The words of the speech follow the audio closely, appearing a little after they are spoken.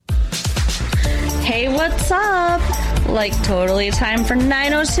Hey, what's up? Like, totally time for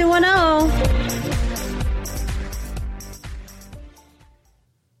 90210.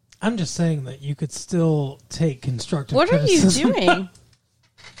 I'm just saying that you could still take constructive What are you criticism. doing?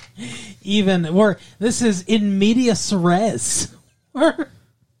 This is in medias res. We're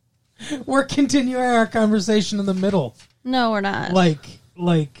continuing our conversation in the middle. No, we're not.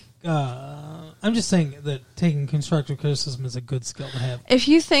 I'm just saying that taking constructive criticism is a good skill to have. If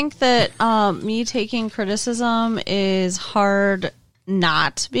you think that me taking criticism is hard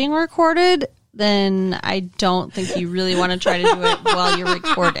not being recorded, then I don't think you really want to try to do it while you're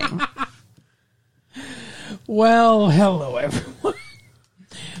recording. Well, hello everyone.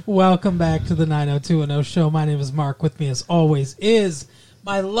 Welcome back to the 90210 show. My name is Mark. With me as always is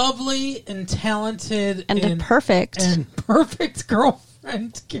my lovely and talented and perfect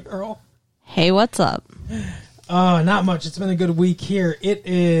girlfriend, Carol. Hey, what's up? Not much. It's been a good week here. It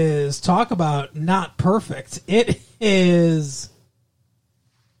is, talk about not perfect. It is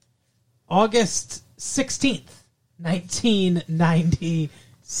August 16th,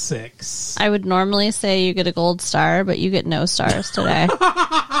 1996. I would normally say you get a gold star, but you get no stars today.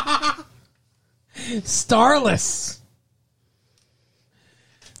 Starless.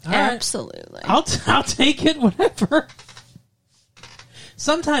 All right. Absolutely. I'll take it, whatever.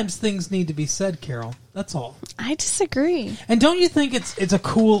 Sometimes things need to be said, Carol. That's all. I disagree. And don't you think it's a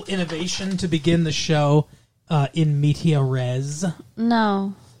cool innovation to begin the show in media res?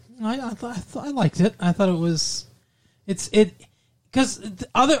 No. I liked it. I thought it was because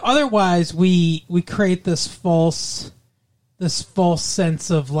otherwise we create this false sense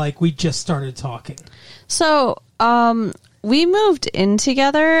of like we just started talking. So, we moved in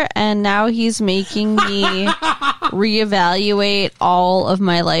together, and now he's making me reevaluate all of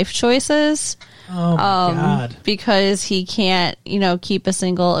my life choices. Oh, my God. Because he can't, keep a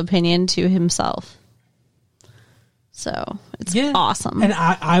single opinion to himself. So, it's awesome. And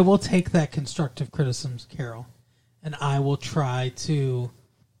I will take that constructive criticism, Carol, and I will try to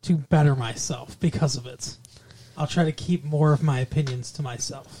better myself because of it. I'll try to keep more of my opinions to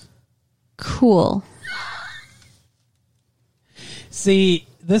myself. Cool. See,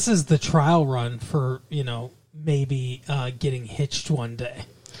 this is the trial run for, maybe getting hitched one day.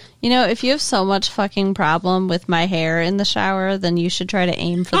 If you have so much fucking problem with my hair in the shower, then you should try to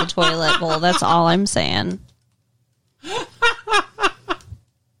aim for the toilet bowl. That's all I'm saying.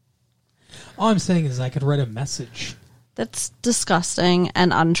 All I'm saying is I could write a message. That's disgusting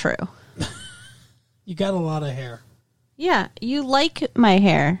and untrue. You got a lot of hair. Yeah, you like my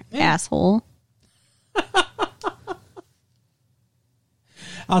hair, asshole.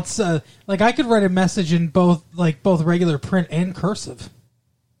 I could write a message in both regular print and cursive.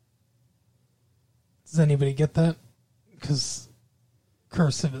 Does anybody get that? Because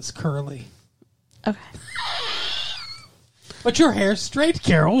cursive is curly. Okay. But your hair's straight,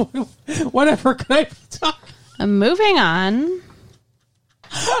 Carol. Whatever could I be talking? I'm moving on.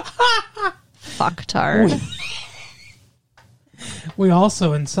 Fucktard. We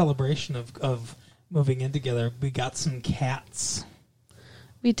also, in celebration of moving in together, we got some cats.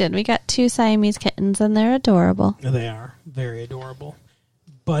 We did. We got 2 Siamese kittens, and they're adorable. They are very adorable.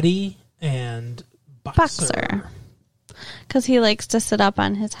 Buddy and Boxer. Because he likes to sit up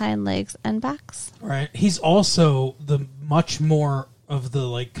on his hind legs and box. Right. He's also the much more of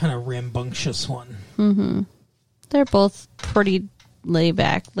the kind of rambunctious one. Mm-hmm. They're both pretty laid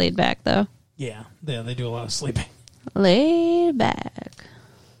back though. Yeah, they do a lot of sleeping. Laid back.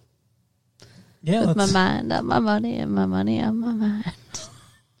 Yeah, with my mind on my money and my money on my mind.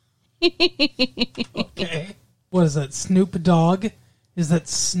 Okay. What is that, Snoop Dogg? Is that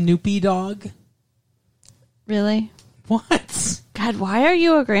Snoopy Dog? Really? What? God, why are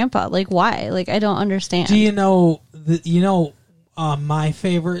you a grandpa? Why? I don't understand. Do you know my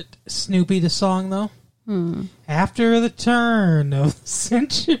favorite Snoopy song though? After the turn of the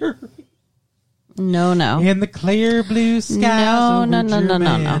century. No. In the clear blue skies No.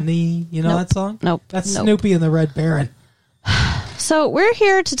 Germany. You know that song? Nope. That's Snoopy and the Red Baron. So we're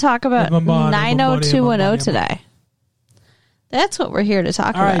here to talk about 90210 today. That's what we're here to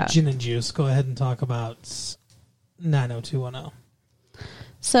talk about. All right, Gin and Juice, go ahead and talk about 90210.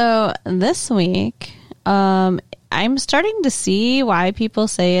 So this week, I'm starting to see why people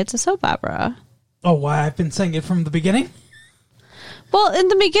say it's a soap opera. Oh, why? I've been saying it from the beginning? Well, in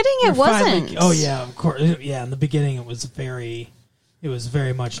the beginning it wasn't. Oh, yeah, of course. Yeah, in the beginning it was very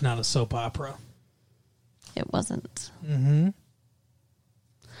much not a soap opera. It wasn't. Mm-hmm.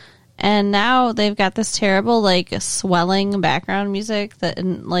 And now they've got this terrible, swelling background music that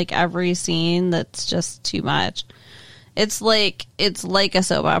in, every scene that's just too much. It's like a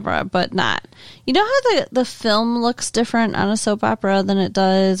soap opera, but not. You know how the film looks different on a soap opera than it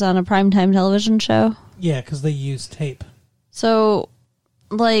does on a primetime television show? Yeah, because they use tape. So,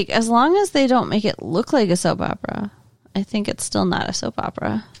 like, as long as they don't make it look like a soap opera, I think it's still not a soap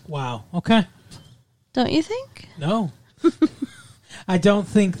opera. Wow. Okay. Don't you think? No. I don't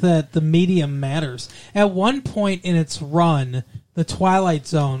think that the medium matters. At one point in its run, The Twilight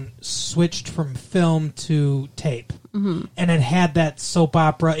Zone switched from film to tape. Mm-hmm. And it had that soap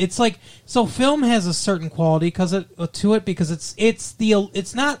opera. It's like, so film has a certain quality because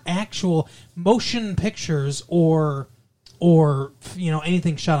it's not actual motion pictures or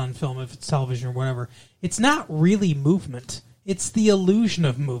anything shot on film, if it's television or whatever. It's not really movement. It's the illusion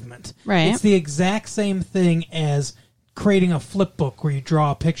of movement. Right. It's the exact same thing as creating a flip book where you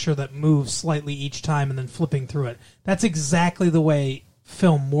draw a picture that moves slightly each time and then flipping through it. That's exactly the way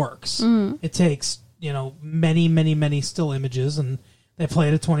film works. Mm. It takes, many, many, many still images, and they play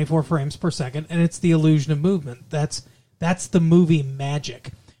it at 24 frames per second, and it's the illusion of movement. That's the movie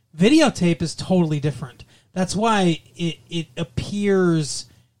magic. Videotape is totally different. That's why it appears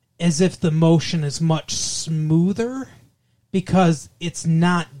as if the motion is much smoother, because it's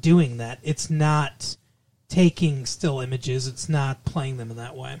not doing that. It's not taking still images. It's not playing them in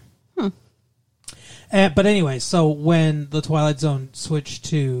that way. But anyway, so when The Twilight Zone switched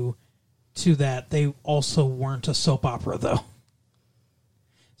to that, they also weren't a soap opera, though.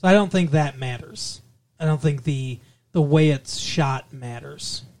 So I don't think that matters. I don't think the way it's shot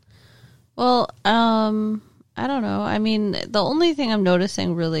matters. Well, I don't know. I mean, the only thing I'm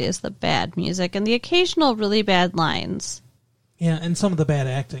noticing really is the bad music and the occasional really bad lines. Yeah, and some of the bad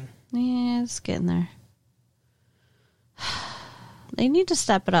acting. Yeah, it's getting there. They need to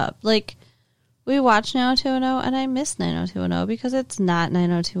step it up. Like, we watch 90210, and I miss 90210 because it's not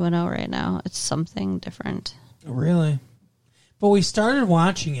 90210 right now. It's something different. Really? But we started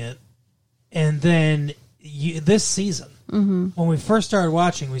watching it, and then this season, when we first started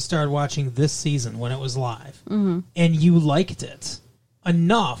watching this season when it was live, and you liked it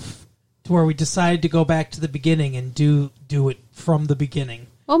enough to where we decided to go back to the beginning and do it from the beginning.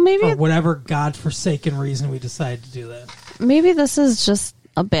 Well, maybe for whatever godforsaken reason we decided to do that. Maybe this is just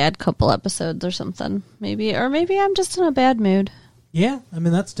a bad couple episodes or something. Maybe I'm just in a bad mood. Yeah, I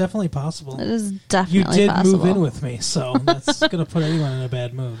mean, that's definitely possible. It is definitely You did possible. move in with me, so that's going to put anyone in a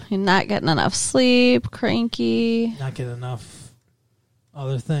bad mood. You're not getting enough sleep, cranky. Not getting enough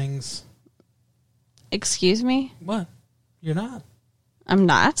other things. Excuse me? What? You're not. I'm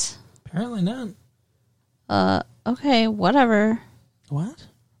not? Apparently not. Okay, whatever. What?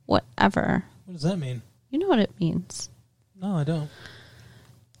 Whatever. What does that mean? You know what it means. No, I don't.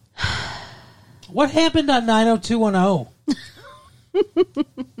 What happened on 90210?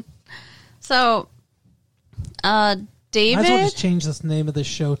 So, David... Might as well just change this name of the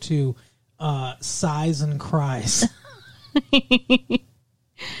show to Sighs and Cries.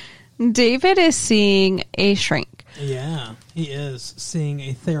 David is seeing a shrink. Yeah, he is seeing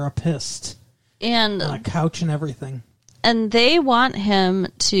a therapist. And on a couch and everything. And they want him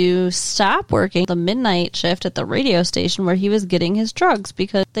to stop working the midnight shift at the radio station where he was getting his drugs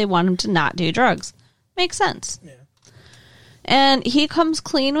because they want him to not do drugs. Makes sense. Yeah. And he comes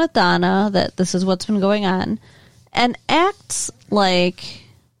clean with Donna that this is what's been going on and acts like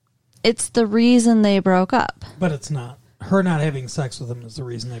it's the reason they broke up. But it's not. Her not having sex with him is the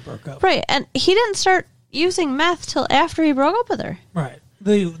reason they broke up. Right. And he didn't start using meth till after he broke up with her. Right.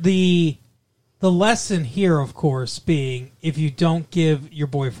 The lesson here, of course, being if you don't give your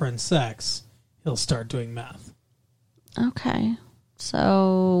boyfriend sex, he'll start doing meth. Okay.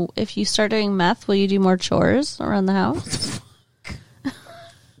 So if you start doing meth, will you do more chores around the house?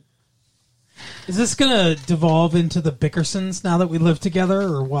 Is this going to devolve into the Bickersons now that we live together,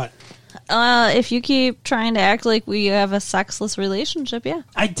 or what? If you keep trying to act like we have a sexless relationship, yeah.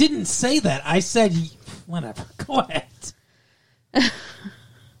 I didn't say that. I said, whatever. Go ahead.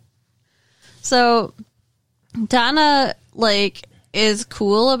 So Donna, is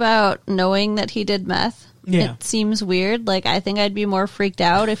cool about knowing that he did meth. Yeah. It seems weird. I think I'd be more freaked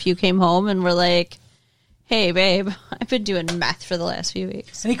out if you came home and were like, hey, babe, I've been doing meth for the last few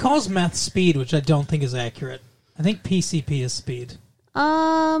weeks. And he calls meth speed, which I don't think is accurate. I think PCP is speed.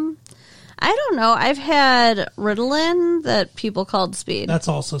 I don't know. I've had Ritalin that people called speed. That's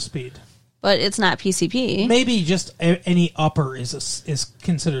also speed. But it's not PCP. Maybe just any upper is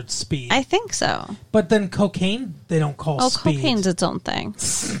considered speed. I think so. But then cocaine, they don't call speed. Cocaine's its own thing.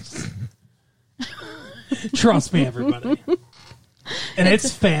 Trust me, everybody. And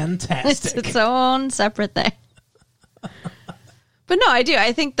it's fantastic. It's its own separate thing. But no, I do.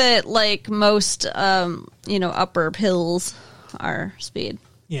 I think that like most, upper pills are speed.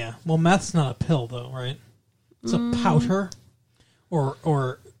 Yeah. Well, meth's not a pill, though, right? It's a powder,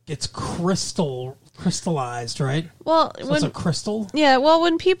 or it's crystallized, right? Well, So it's a crystal. Yeah, well,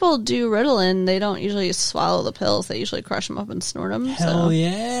 when people do Ritalin, they don't usually swallow the pills. They usually crush them up and snort them. Hell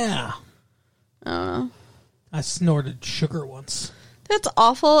yeah! I don't know. I snorted sugar once. That's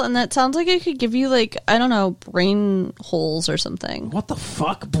awful, and that sounds like it could give you, like, I don't know, brain holes or something. What the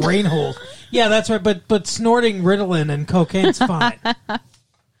fuck? Brain hole. Yeah, that's right, but snorting Ritalin and cocaine's fine.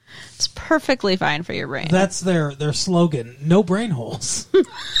 It's perfectly fine for your brain. That's their slogan. No brain holes.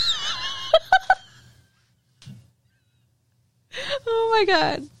 Oh my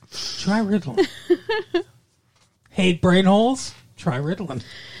god. Try Ritalin. Hate brain holes? Try Ritalin.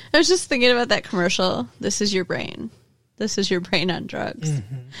 I was just thinking about that commercial. This is your brain. This is your brain on drugs.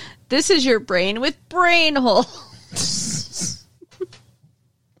 Mm-hmm. This is your brain with brain holes.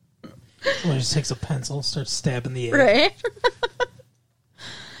 Someone just takes a pencil, starts stabbing the egg. Right?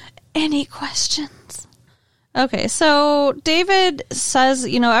 Any questions? Okay, so David says,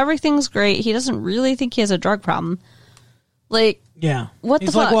 everything's great. He doesn't really think he has a drug problem. Like, yeah. What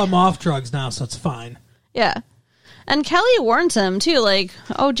He's the like, fuck? well, I'm off drugs now, so it's fine. Yeah. And Kelly warns him, too, like,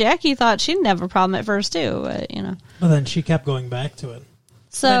 Jackie thought she didn't have a problem at first, too, but. But then she kept going back to it.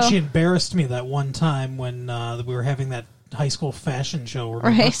 So then she embarrassed me that one time when we were having that high school fashion show.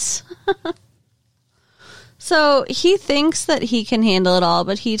 Remember? Right. So he thinks that he can handle it all,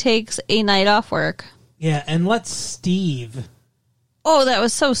 but he takes a night off work. Yeah, and lets Steve... Oh, that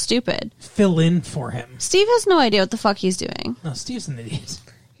was so stupid. Fill in for him. Steve has no idea what the fuck he's doing. No, Steve's an idiot.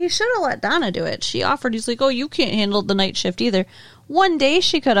 He should have let Donna do it. She offered. He's like, you can't handle the night shift either. One day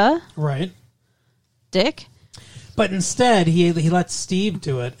she could have. Right. Dick. But instead, he lets Steve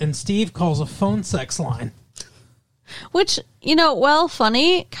do it, and Steve calls a phone sex line. Which,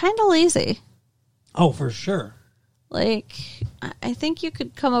 funny, kind of lazy. Oh, for sure. Like, I think you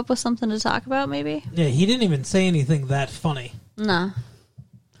could come up with something to talk about, maybe. Yeah, he didn't even say anything that funny. Nah.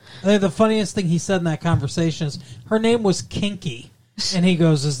 I think the funniest thing he said in that conversation is, her name was Kinky. And he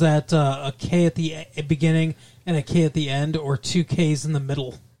goes, is that a K at the beginning and a K at the end, or two Ks in the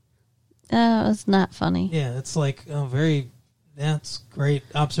middle? It's not funny. Yeah, it's like, that's great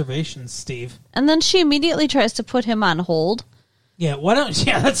observations, Steve. And then she immediately tries to put him on hold. Yeah,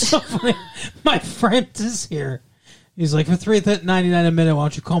 that's so funny. My friend is here. He's like, for $3.99 a minute, why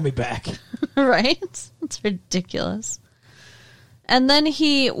don't you call me back? Right? It's ridiculous. And then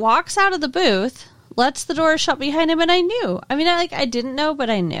he walks out of the booth, lets the door shut behind him, and I knew. I mean, I didn't know, but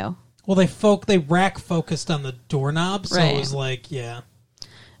I knew. Well, they rack focused on the doorknob, so right. It was like, yeah.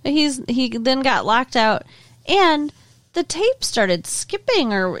 He then got locked out, and the tape started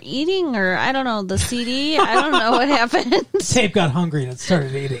skipping or eating, or I don't know, the CD. I don't know what happened. The tape got hungry and it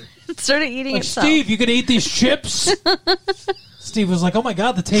started eating. It started eating like, itself. Steve, you can eat these chips? Steve was like, oh my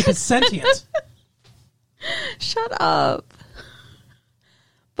God, the tape is sentient. Shut up.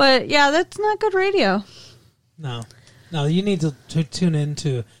 But yeah, that's not good radio. No, you need to tune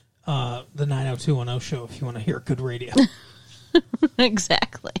into the 90210 show if you want to hear good radio.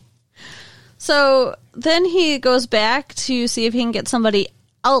 Exactly. So then he goes back to see if he can get somebody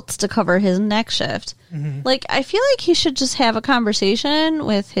else to cover his next shift. Mm-hmm. Like, I feel like he should just have a conversation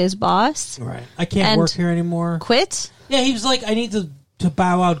with his boss. Right. I can't work here anymore. Quit? Yeah, he was like, I need to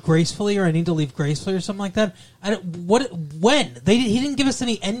bow out gracefully, or I need to leave gracefully, or something like that. When? He didn't give us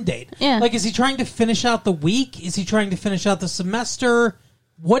any end date. Yeah. Like, is he trying to finish out the week? Is he trying to finish out the semester?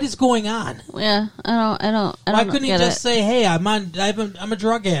 What is going on? Yeah, I don't. Why couldn't he just say, "Hey, I'm a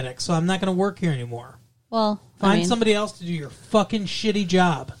drug addict, so I'm not going to work here anymore"? Well, find somebody else to do your fucking shitty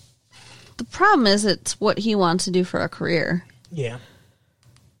job. The problem is, it's what he wants to do for a career. Yeah.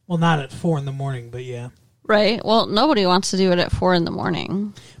 Well, not at 4 a.m, but yeah. Right. Well, nobody wants to do it at 4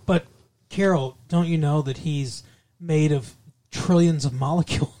 a.m. But Carol, don't you know that he's made of trillions of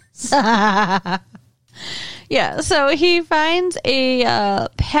molecules? Yeah, so he finds a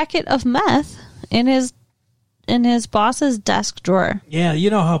packet of meth in his boss's desk drawer. Yeah, you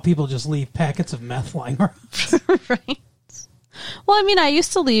know how people just leave packets of meth lying around. Right. Well, I mean, I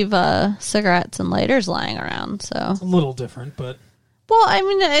used to leave cigarettes and lighters lying around, so. It's a little different, but. Well, I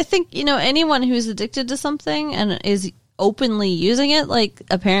mean, I think, anyone who's addicted to something and is openly using it, like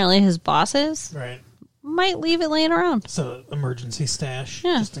apparently his boss is, right, might leave it laying around. So, emergency stash,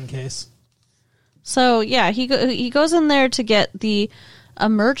 yeah, just in case. So, yeah, he goes in there to get the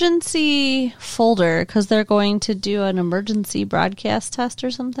emergency folder because they're going to do an emergency broadcast test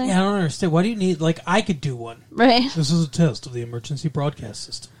or something. Yeah, I don't understand. Why do you need, I could do one. Right. This is a test of the emergency broadcast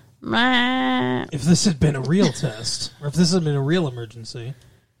system. If this had been a real test, or if this had been a real emergency,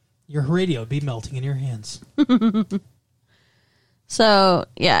 your radio would be melting in your hands. So,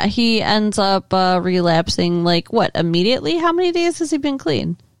 yeah, he ends up relapsing, immediately? How many days has he been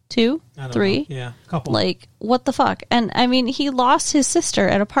clean? 2? 3? Know. Yeah, a couple. What the fuck? And, I mean, he lost his sister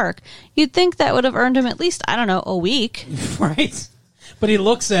at a park. You'd think that would have earned him at least, a week. Right? But he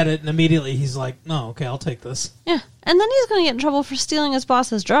looks at it and immediately he's like, no, okay, I'll take this. Yeah. And then he's going to get in trouble for stealing his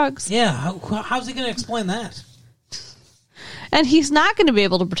boss's drugs. Yeah, how's he going to explain that? And he's not going to be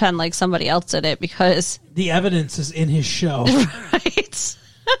able to pretend like somebody else did it because... the evidence is in his show. Right?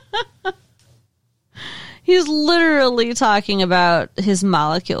 He's literally talking about his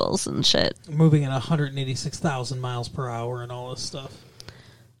molecules and shit. Moving at 186,000 miles per hour and all this stuff.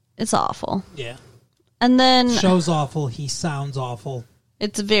 It's awful. Yeah. And then... show's awful. He sounds awful.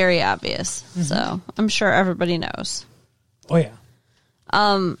 It's very obvious. Mm-hmm. So I'm sure everybody knows. Oh, yeah.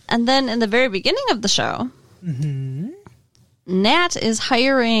 And then in the very beginning of the show, Nat is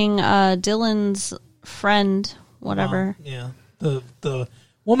hiring Dylan's friend, whatever. Yeah. The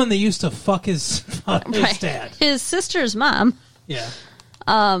woman that used to fuck his dad. His sister's mom. Yeah.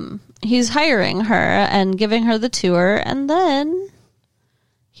 He's hiring her and giving her the tour, and then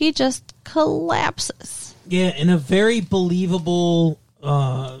he just collapses. Yeah, in a very believable,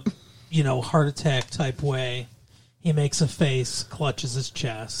 heart attack type way. He makes a face, clutches his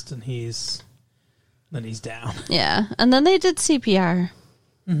chest, and then he's down. Yeah, and then they did CPR.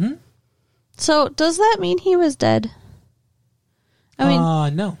 Mm-hmm. So does that mean he was dead? I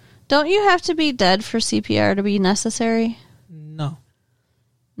mean, no. Don't you have to be dead for CPR to be necessary? No.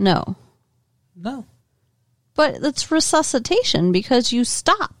 No. But it's resuscitation because you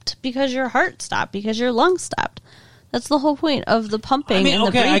stopped, because your heart stopped, because your lungs stopped. That's the whole point of the pumping and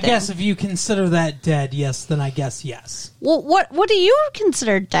the breathing. I guess if you consider that dead, yes, then I guess yes. Well, what do you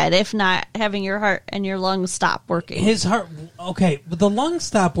consider dead if not having your heart and your lungs stop working? His heart, okay, but the lungs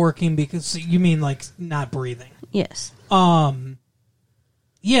stop working because you mean not breathing. Yes.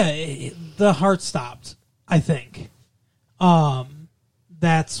 Yeah, the heart stopped, I think.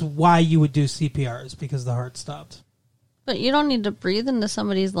 That's why you would do CPR, is because the heart stopped. But you don't need to breathe into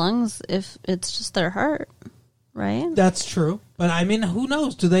somebody's lungs if it's just their heart, right? That's true. But I mean, who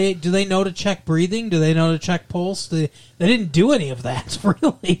knows? Do they know to check breathing? Do they know to check pulse? They didn't do any of that,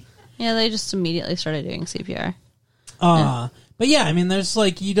 really. Yeah, they just immediately started doing CPR. But yeah, I mean, there's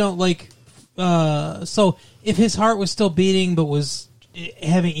you don't so if his heart was still beating but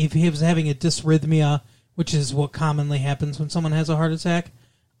if he was having a dysrhythmia, which is what commonly happens when someone has a heart attack,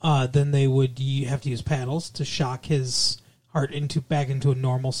 then you have to use paddles to shock his heart back into a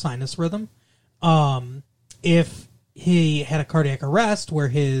normal sinus rhythm. If he had a cardiac arrest where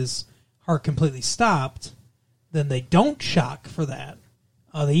his heart completely stopped, then they don't shock for that.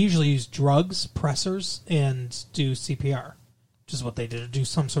 They usually use drugs, pressors, and do CPR, which is what they did, to do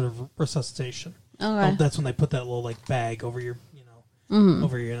some sort of resuscitation. Okay. That's when they put that little bag over your,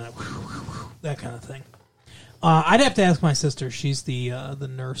 over your that kind of thing. I'd have to ask my sister. She's the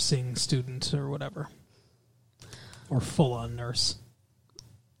nursing student or whatever, or full on nurse.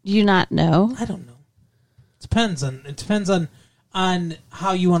 Do you not know? I don't know. It depends on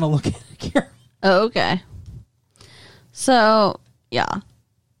how you want to look at it, Carol. Oh, okay. So yeah,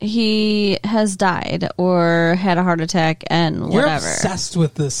 he has died or had a heart attack and whatever. You're obsessed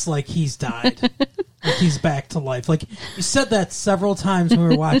with this, like he's died. Like he's back to life. Like you said that several times when we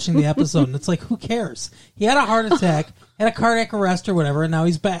were watching the episode, and it's like, who cares? He had a heart attack, had a cardiac arrest or whatever, and now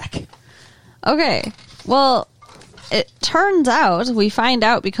he's back. Okay. Well, it turns out, we find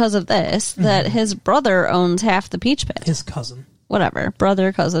out because of this, that his brother owns half the Peach Pit. His cousin. Whatever.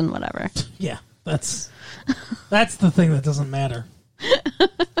 Brother, cousin, whatever. Yeah, that's the thing that doesn't matter.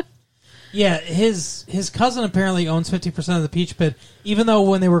 Yeah, his cousin apparently owns 50% of the Peach Pit, even though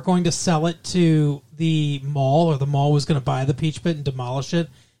when they were going to sell it to the mall, or the mall was going to buy the Peach Pit and demolish it,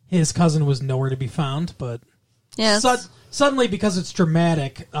 his cousin was nowhere to be found. But suddenly, because it's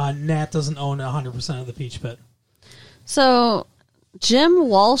dramatic, Nat doesn't own 100% of the Peach Pit. So Jim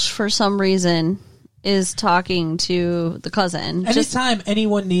Walsh, for some reason, is talking to the cousin. Anytime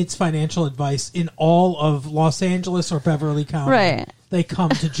anyone needs financial advice in all of Los Angeles or Beverly County, right, they come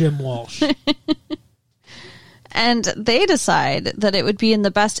to Jim Walsh. And they decide that it would be in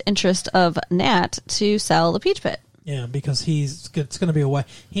the best interest of Nat to sell the Peach Pit. Yeah, because it's going to be a way.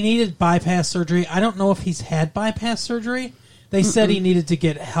 He needed bypass surgery. I don't know if he's had bypass surgery. They said he needed to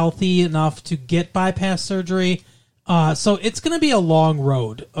get healthy enough to get bypass surgery. So it's going to be a long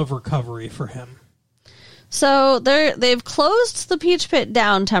road of recovery for him. So they've closed the Peach Pit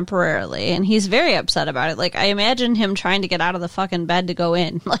down temporarily, and he's very upset about it. Like, I imagine him trying to get out of the fucking bed to go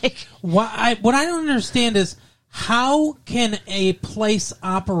in. Like, what I don't understand is how can a place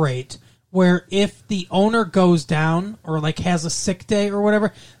operate where if the owner goes down or like has a sick day or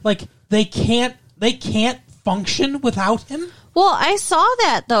whatever, like they can't function without him? well, I saw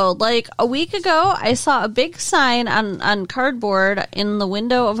that though. Like a week ago, I saw a big sign on cardboard in the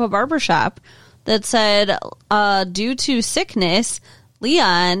window of a barbershop that said, due to sickness,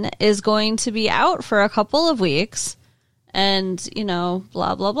 Leon is going to be out for a couple of weeks. And, you know,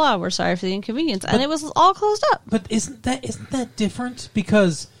 blah, blah, blah. We're sorry for the inconvenience. And it was all closed up. But isn't that different?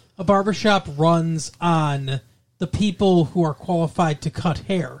 Because a barbershop runs on the people who are qualified to cut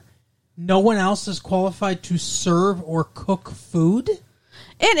hair. No one else is qualified to serve or cook food?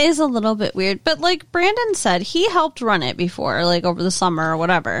 It is a little bit weird. But like Brandon said, he helped run it before, like over the summer or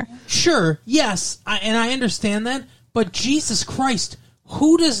whatever. Sure, yes. And I understand that. But Jesus Christ,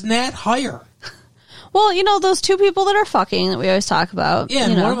 who does Nat hire? Well, you know, those two people that are fucking that we always talk about. Yeah,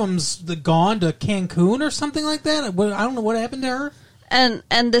 you and know. one of them's gone to Cancun or something like that. I don't know what happened to her. And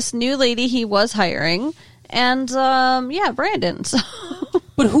this new lady he was hiring. And, yeah, Brandon. So.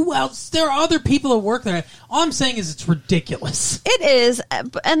 But who else? There are other people that work there. All I'm saying is it's ridiculous. It is.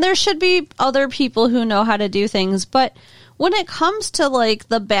 And there should be other people who know how to do things. But when it comes to, like,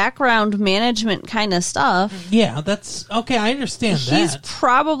 the background management kind of stuff. Yeah, that's... Okay, I understand that. He's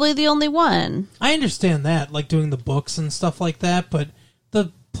probably the only one. I understand that, like doing the books and stuff like that, but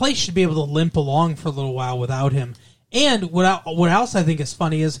the place should be able to limp along for a little while without him. And what else I think is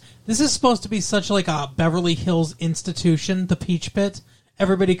funny is this is supposed to be such like a Beverly Hills institution, the Peach Pit.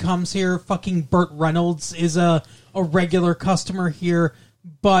 Everybody comes here. Fucking Burt Reynolds is a regular customer here,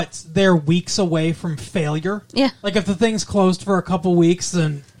 but they're weeks away from failure. Yeah. Like if the thing's closed for a couple weeks,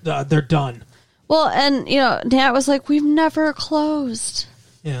 then they're done. Well, and, you know, Nat was like, we've never closed.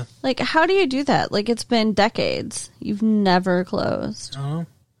 Yeah. Like, how do you do that? Like, it's been decades. You've never closed. Oh.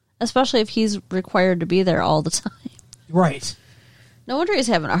 Especially if he's required to be there all the time. Right. No wonder he's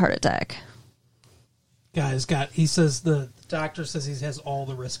having a heart attack. He says the doctor says he has all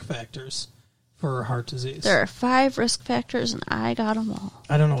the risk factors for heart disease. There are 5 risk factors, and I got them all.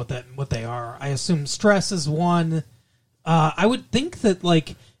 I don't know what they are. I assume stress is one. I would think that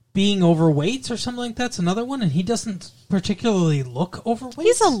like being overweight or something like that's another one, and he doesn't particularly look overweight.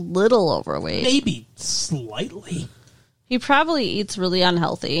 He's a little overweight. Maybe slightly. He probably eats really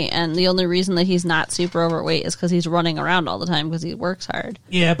unhealthy, and the only reason that he's not super overweight is because he's running around all the time because he works hard.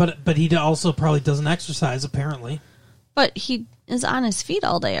 Yeah, but he also probably doesn't exercise, apparently. But he is on his feet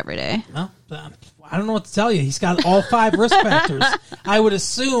all day, every day. Well, I don't know what to tell you. He's got all 5 risk factors. I would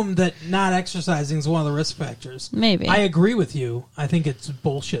assume that not exercising is one of the risk factors. Maybe. I agree with you. I think it's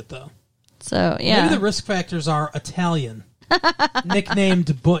bullshit, though. So, yeah. Maybe the risk factors are Italian.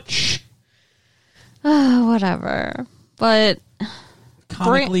 Nicknamed Butch. Whatever. But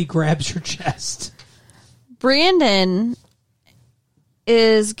Comically grabs your chest. Brandon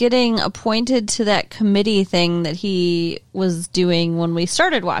is getting appointed to that committee thing that he was doing when we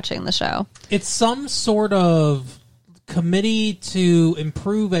started watching the show. It's some sort of committee to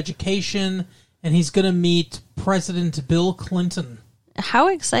improve education, and he's going to meet President Bill Clinton. How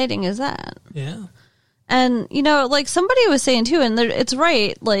exciting is that? Yeah. And, you know, like somebody was saying too, and it's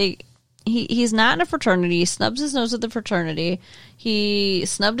right, like, he's not in a fraternity. He snubs his nose at the fraternity. He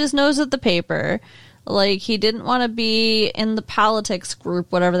snubbed his nose at the paper. Like, he didn't want to be in the politics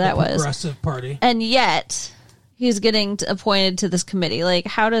group, whatever that was. Progressive Party. And yet, he's getting appointed to this committee. Like,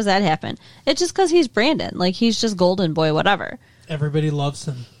 how does that happen? It's just because he's Brandon. Like, he's just golden boy, whatever. Everybody loves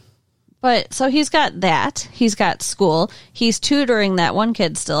him. But, so he's got that. He's got school. He's tutoring that one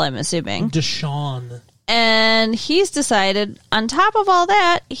kid still, I'm assuming. Deshaun. And he's decided, on top of all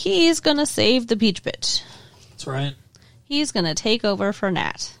that, he's going to save the Peach Pit. That's right. He's going to take over for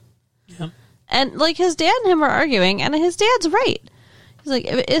Nat. Yep. And, like, his dad and him are arguing, and his dad's right. He's like,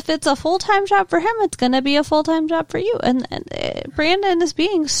 if it's a full-time job for him, it's going to be a full-time job for you. And Brandon is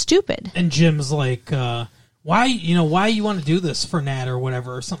being stupid. And Jim's like, why you want to do this for Nat or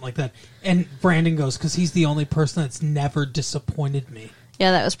whatever, or something like that. And Brandon goes, because he's the only person that's never disappointed me.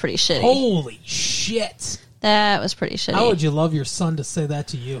 Yeah, that was pretty shitty. Holy shit. That was pretty shitty. How would you love your son to say that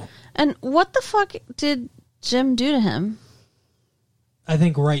to you? And what the fuck did Jim do to him? I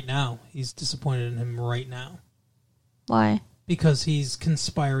think right now, he's disappointed in him right now. Why? Because he's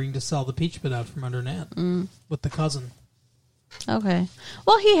conspiring to sell the Peach Pit out from under Nat with the cousin. Okay.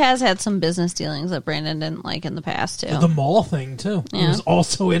 Well, he has had some business dealings that Brandon didn't like in the past, too. The mall thing, too. Yeah. He was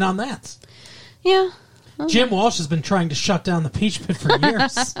also in on that. Yeah. Jim Walsh has been trying to shut down the Peach Pit for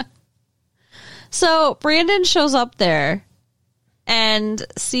years. So Brandon shows up there and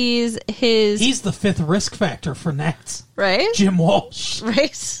sees his... He's the fifth risk factor for Nats. Right? Jim Walsh.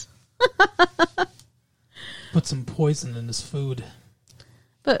 Right. Put some poison in his food.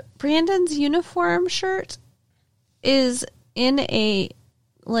 But Brandon's uniform shirt is in a,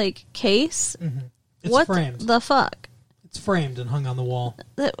 case. Mm-hmm. It's what framed. the fuck? It's framed and hung on the wall.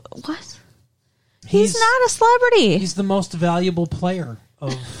 What? He's not a celebrity. He's the most valuable player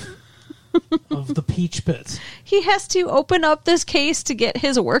of the Peach Pit. He has to open up this case to get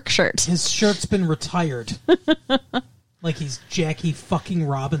his work shirt. His shirt's been retired. Like he's Jackie fucking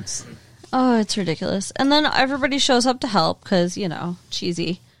Robinson. Oh, it's ridiculous. And then everybody shows up to help because,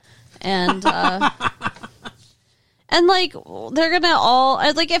 cheesy. And, and, they're going to all,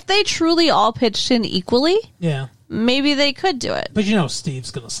 if they truly all pitched in equally, yeah, maybe they could do it. But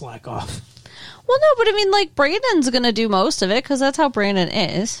Steve's going to slack off. Well, no, but I mean, Brandon's going to do most of it because that's how Brandon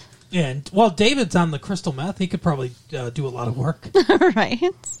is. Yeah, and, David's on the crystal meth. He could probably do a lot of work. Right?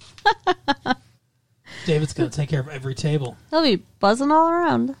 David's going to take care of every table. He'll be buzzing all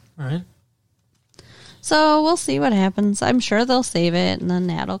around. All right. So we'll see what happens. I'm sure they'll save it, and then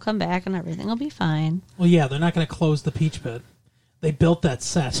Nat will come back, and everything will be fine. Well, yeah, they're not going to close the Peach Pit. They built that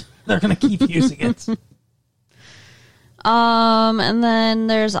set. They're going to keep using it. And then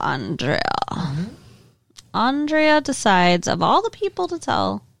there's Andrea. Mm-hmm. Andrea decides, of all the people to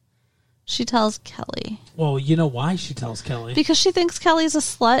tell, she tells Kelly. Well, you know why she tells Kelly? Because she thinks Kelly's a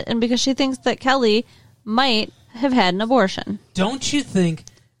slut, and because she thinks that Kelly might have had an abortion. Don't you think...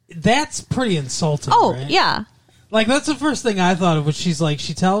 That's pretty insulting, Oh, right? yeah. That's the first thing I thought of, was she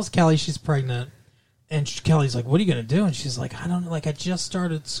tells Kelly she's pregnant, and Kelly's like, what are you going to do? And she's like, I don't know, I just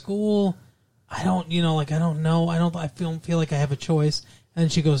started school. I don't, I don't know. I feel like I have a choice. And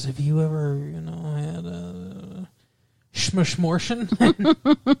she goes, have you ever, had a schmishmortion?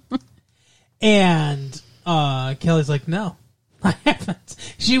 And Kelly's like, no, I haven't.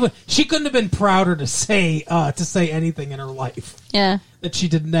 She couldn't have been prouder to say anything in her life. Yeah. That she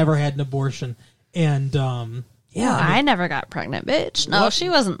never had an abortion. And, yeah. I never got pregnant, bitch. No, she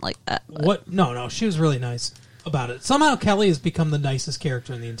wasn't like that. But. What? No, she was really nice about it. Somehow Kelly has become the nicest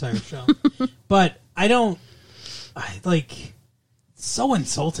character in the entire show. But so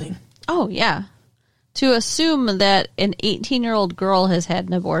insulting. Oh, yeah. To assume that an 18-year-old girl has had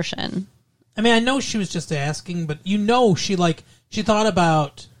an abortion. I mean, I know she was just asking, but she thought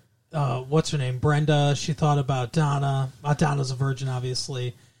about, what's her name, Brenda. She thought about Donna. Donna's a virgin,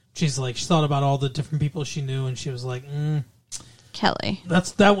 obviously. She thought about all the different people she knew, and she was like, Kelly.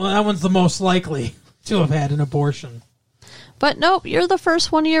 That one's the most likely to have had an abortion. But nope, you're the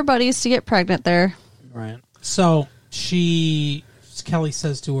first one of your buddies to get pregnant there. Right. So Kelly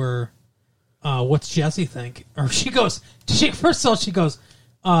says to her, what's Jesse think? Or first of all, she goes,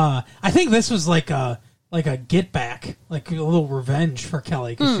 I think this was like a get back, like a little revenge for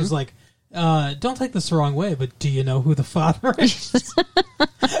Kelly. Because she's like, don't take this the wrong way, but do you know who the father is?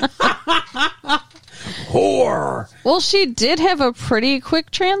 Whore! Well, she did have a pretty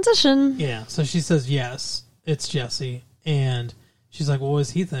quick transition. Yeah, so she says, yes, it's Jesse. And she's like, well, what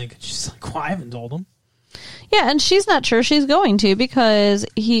does he think? And she's like, well, I haven't told him. Yeah, and she's not sure she's going to because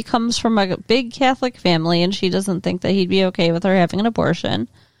he comes from a big Catholic family and she doesn't think that he'd be okay with her having an abortion.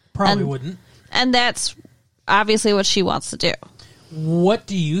 Probably wouldn't. And that's obviously what she wants to do. What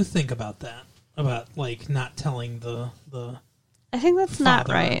do you think about that? About, not telling the I think that's father. Not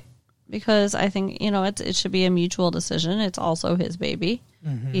right. Because I think, it should be a mutual decision. It's also his baby.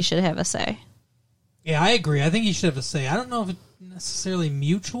 Mm-hmm. He should have a say. Yeah, I agree. I think he should have a say. I don't know if it's necessarily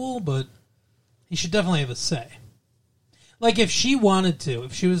mutual, but he should definitely have a say. If she wanted to,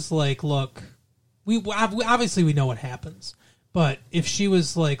 if she was like, look, we obviously we know what happens, but if she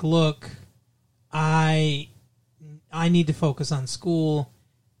was like, look, I need to focus on school.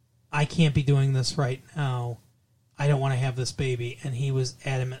 I can't be doing this right now. I don't want to have this baby. And he was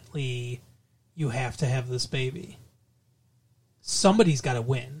adamantly, you have to have this baby. Somebody's got to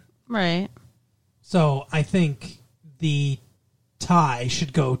win. Right. So I think the tie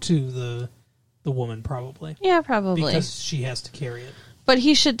should go to the woman, probably. Yeah, probably. Because she has to carry it. But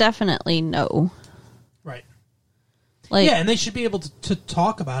he should definitely know. Right. Yeah, and they should be able to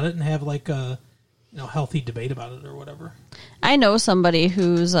talk about it and have a healthy debate about it or whatever. I know somebody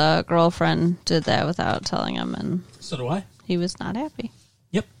whose girlfriend did that without telling him, and so do I. He was not happy.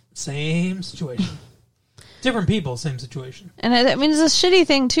 Yep, same situation. Different people, same situation. And I mean, it's a shitty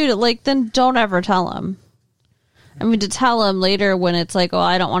thing too. To then don't ever tell him. I mean, to tell him later when it's like, oh,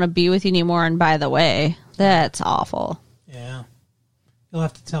 I don't want to be with you anymore, and by the way, that's awful. Yeah, you'll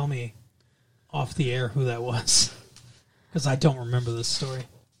have to tell me off the air who that was because I don't remember this story.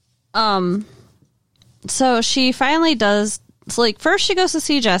 So she finally does. So, like, first she goes to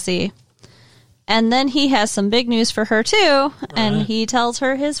see Jesse, and then he has some big news for her too, and he tells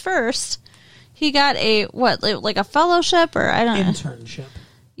her his first. He got a like a fellowship, or I don't know, internship.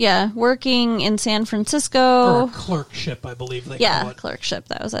 Yeah, working in San Francisco, or a clerkship, I believe they call it. Clerkship.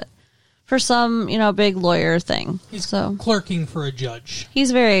 That was it. For some, big lawyer thing. He's clerking for a judge.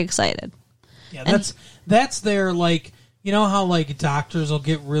 He's very excited. Yeah, that's their, like, you know how, like, doctors will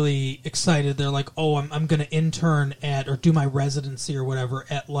get really excited. They're like, oh, I'm going to intern at, or do my residency or whatever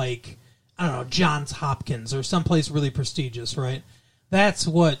at, like, I don't know, Johns Hopkins or someplace really prestigious, right? That's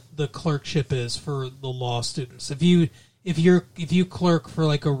what the clerkship is for the law students. If you clerk for,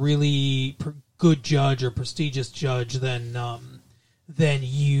 like, a really good judge or prestigious judge, then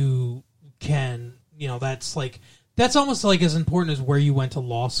you can, that's almost like as important as where you went to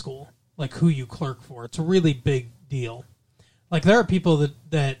law school, like who you clerk for. It's a really big deal. Like, there are people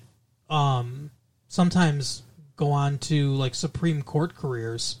that sometimes go on to, like, Supreme Court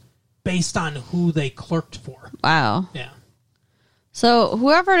careers based on who they clerked for. Wow. Yeah. So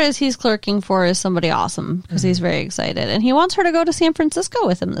whoever it is he's clerking for is somebody awesome, because he's very excited. And he wants her to go to San Francisco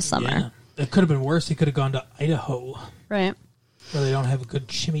with him this summer. Yeah. It could have been worse. He could have gone to Idaho. Right. Where they don't have good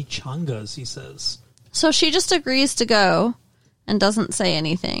chimichangas, he says. So she just agrees to go and doesn't say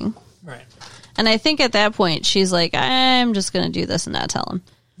anything. Right. And I think at that point she's like, I'm just going to do this and not tell him.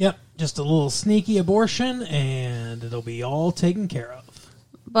 Yep. Just a little sneaky abortion and it'll be all taken care of.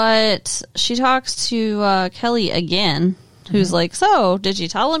 But she talks to Kelly again, who's like, so, did you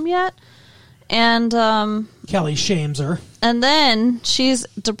tell him yet? And Kelly shames her. And then she's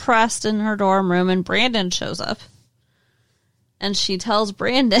depressed in her dorm room and Brandon shows up. And she tells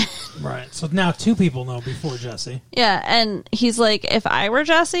Brandon. Right. So now two people know before Jesse. Yeah, and he's like, if I were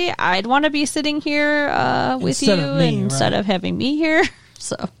Jesse, I'd want to be sitting here with you instead of having me here.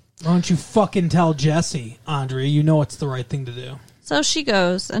 So why don't you fucking tell Jesse, Andrea? You know it's the right thing to do. So she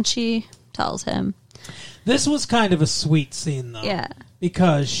goes and she tells him. This was kind of a sweet scene, though. Yeah.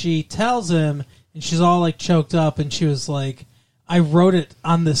 Because she tells him, and she's all, like, choked up, and she was like, I wrote it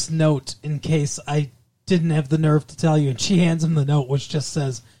on this note in case I didn't have the nerve to tell you. And she hands him the note, which just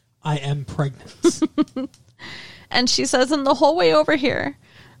says, I am pregnant. And she says, and the whole way over here,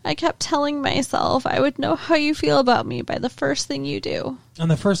 I kept telling myself I would know how you feel about me by the first thing you do.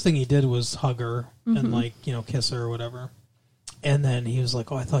 And the first thing he did was hug her and, like, kiss her or whatever. And then he was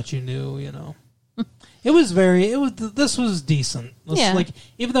like, oh, I thought you knew, This was decent. Yeah. Like,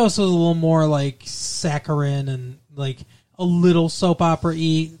 even though this was a little more, like, saccharine and, like, a little soap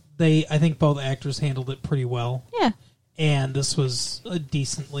opera-y, I think both actors handled it pretty well. Yeah. And this was a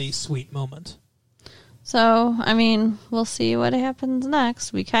decently sweet moment. So, I mean, we'll see what happens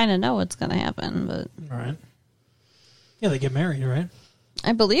next. We kind of know what's going to happen, but... All right. Yeah, they get married, right?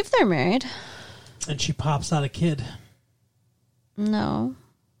 I believe they're married. And she pops out a kid. No.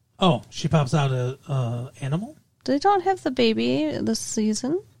 Oh, she pops out a animal? They don't have the baby this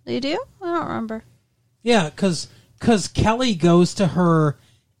season. They do? I don't remember. Yeah, because Kelly goes to her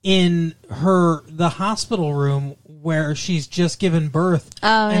in the hospital room where she's just given birth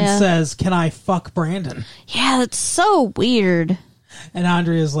says, can I fuck Brandon? Yeah, that's so weird. And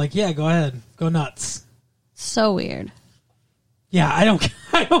Andrea's like, yeah, go ahead. Go nuts. So weird. Yeah, I don't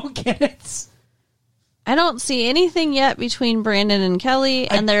get it. I don't see anything yet between Brandon and Kelly,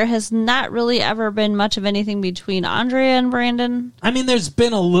 and there has not really ever been much of anything between Andrea and Brandon. I mean, there's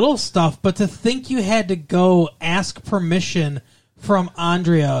been a little stuff, but to think you had to go ask permission from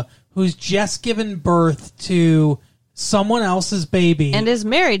Andrea, who's just given birth to someone else's baby. And is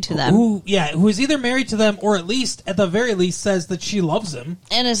married to them. Who is either married to them or at the very least, says that she loves him.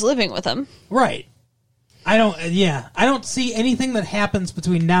 And is living with him. Right. I don't see anything that happens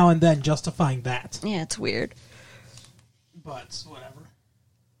between now and then justifying that. Yeah, it's weird. But whatever.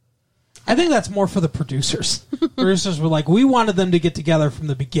 I think that's more for the producers. Producers were like, we wanted them to get together from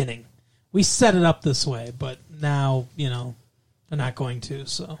the beginning. We set it up this way, but now, they're not going to,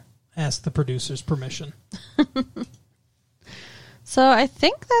 so ask the producers' permission. So I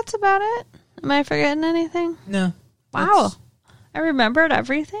think that's about it. Am I forgetting anything? No. Wow. I remembered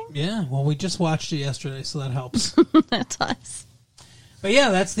everything? Yeah, well, we just watched it yesterday, so that helps. That's us. But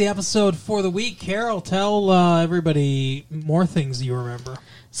yeah, that's the episode for the week. Carol, tell everybody more things you remember.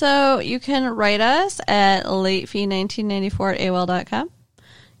 So you can write us at latefee1994@AOL.com.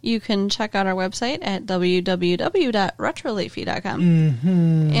 You can check out our website at www.retrolatefee.com.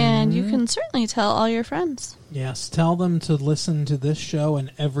 Mm-hmm. And you can certainly tell all your friends. Yes, tell them to listen to this show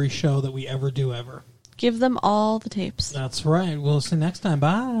and every show that we ever do ever. Give them all the tapes. That's right. We'll see you next time.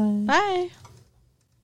 Bye. Bye.